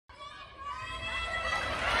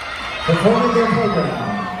Performing their program,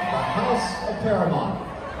 the House of Paramount.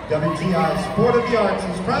 WGI Sport of the Arts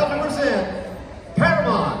is proud to present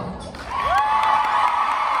Paramount.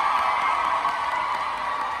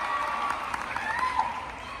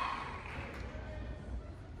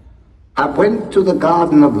 I went to the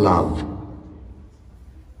Garden of Love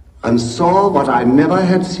and saw what I never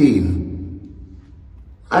had seen.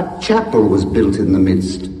 A chapel was built in the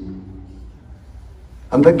midst,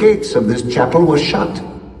 and the gates of this chapel were shut,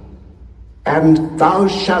 and "Thou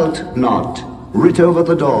shalt not" writ over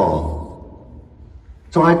the door.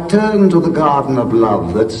 So I turned to the Garden of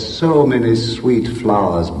Love that so many sweet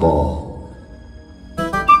flowers bore.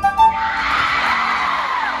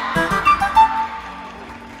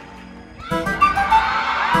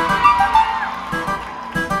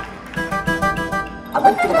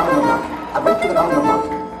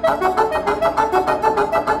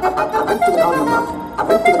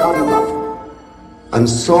 And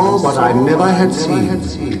saw what I never had seen.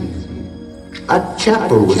 A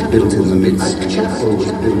chapel was built in the midst. A chapel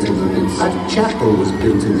was built in the midst. A chapel was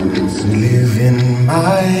built in the midst. Live in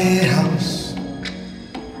my house.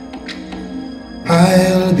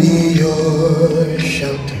 I'll be your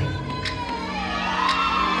shelter.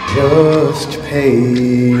 Just pay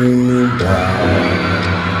me back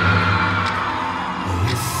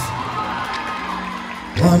with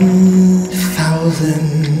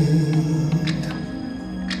 1,000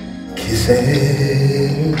 kisses.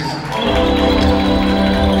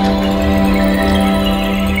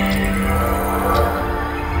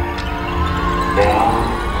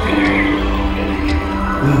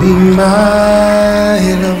 Be my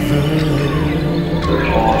lover.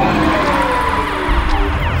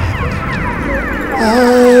 I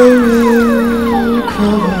will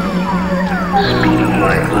cover.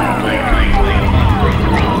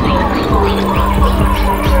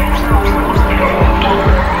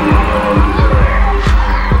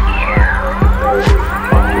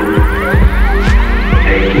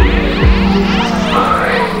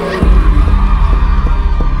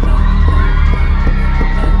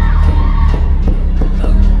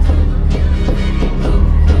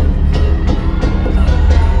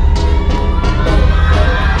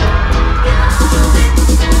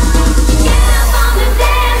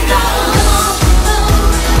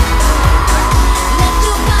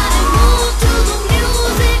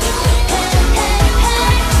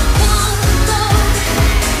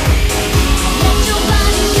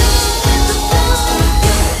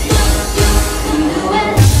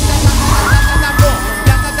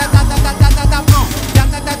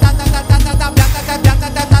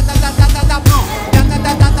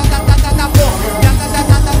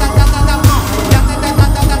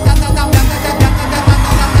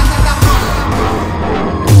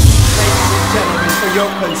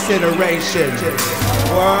 Consideration.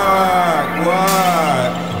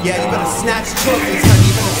 Work. Yeah, you better snatch trophies, honey.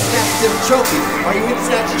 You better snatch them trophies. Are you here to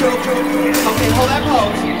snatch trophies? Okay, hold that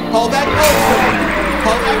pose. Hold that pose for me.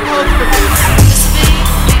 Hold that pose for me.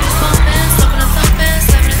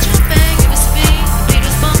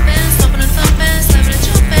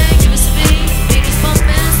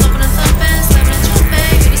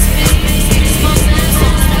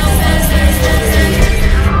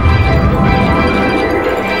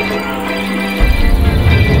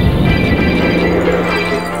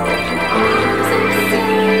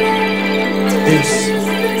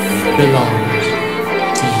 Belongs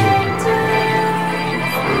to you.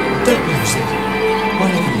 Don't lose it.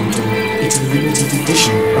 Whatever you do, it's a limited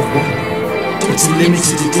edition of one. It's a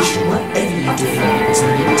limited edition. Whatever you do, it's a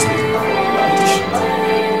limited edition.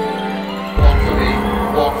 Walk for me,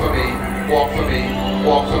 walk for me, walk for me,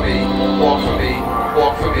 walk for me, walk for me,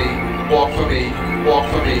 walk for me, walk for me, walk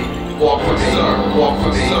for me, walk for me, walk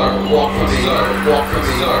for me, walk for me, walk for me, walk for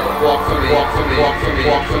me, walk for me, walk for me,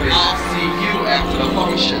 walk for me. I'll see you after the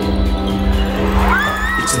function.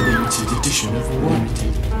 It's a limited edition of one.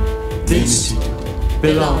 This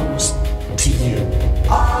belongs to you.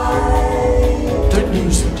 Don't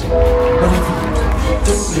lose it. Whatever you do,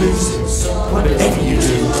 don't lose it. Whatever you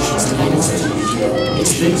do, it's a limited edition.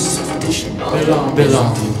 It's a limited edition.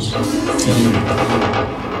 Belongs to you.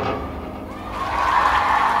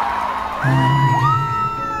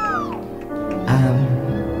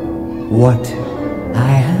 What I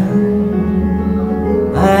am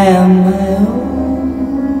my own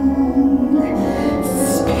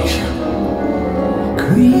special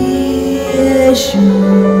creation.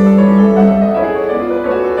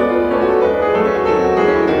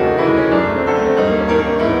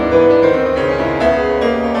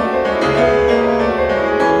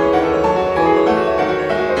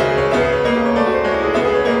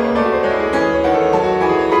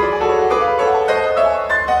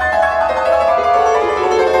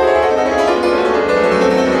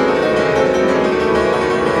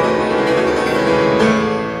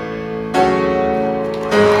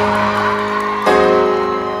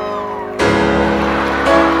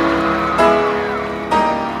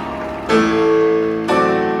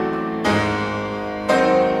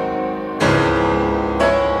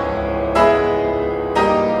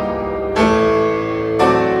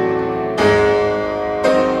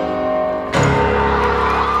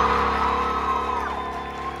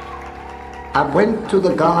 went to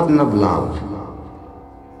the garden of love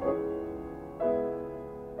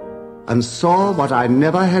and saw what I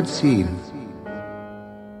never had seen.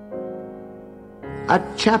 A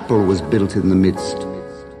chapel was built in the midst.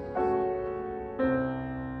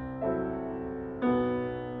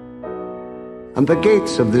 And the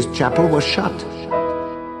gates of this chapel were shut.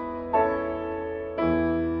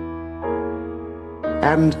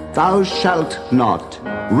 And "Thou shalt not"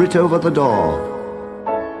 writ over the door.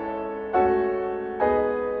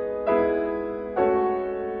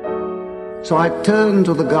 So I turned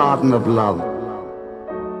to the garden of love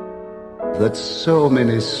that so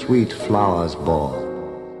many sweet flowers bore.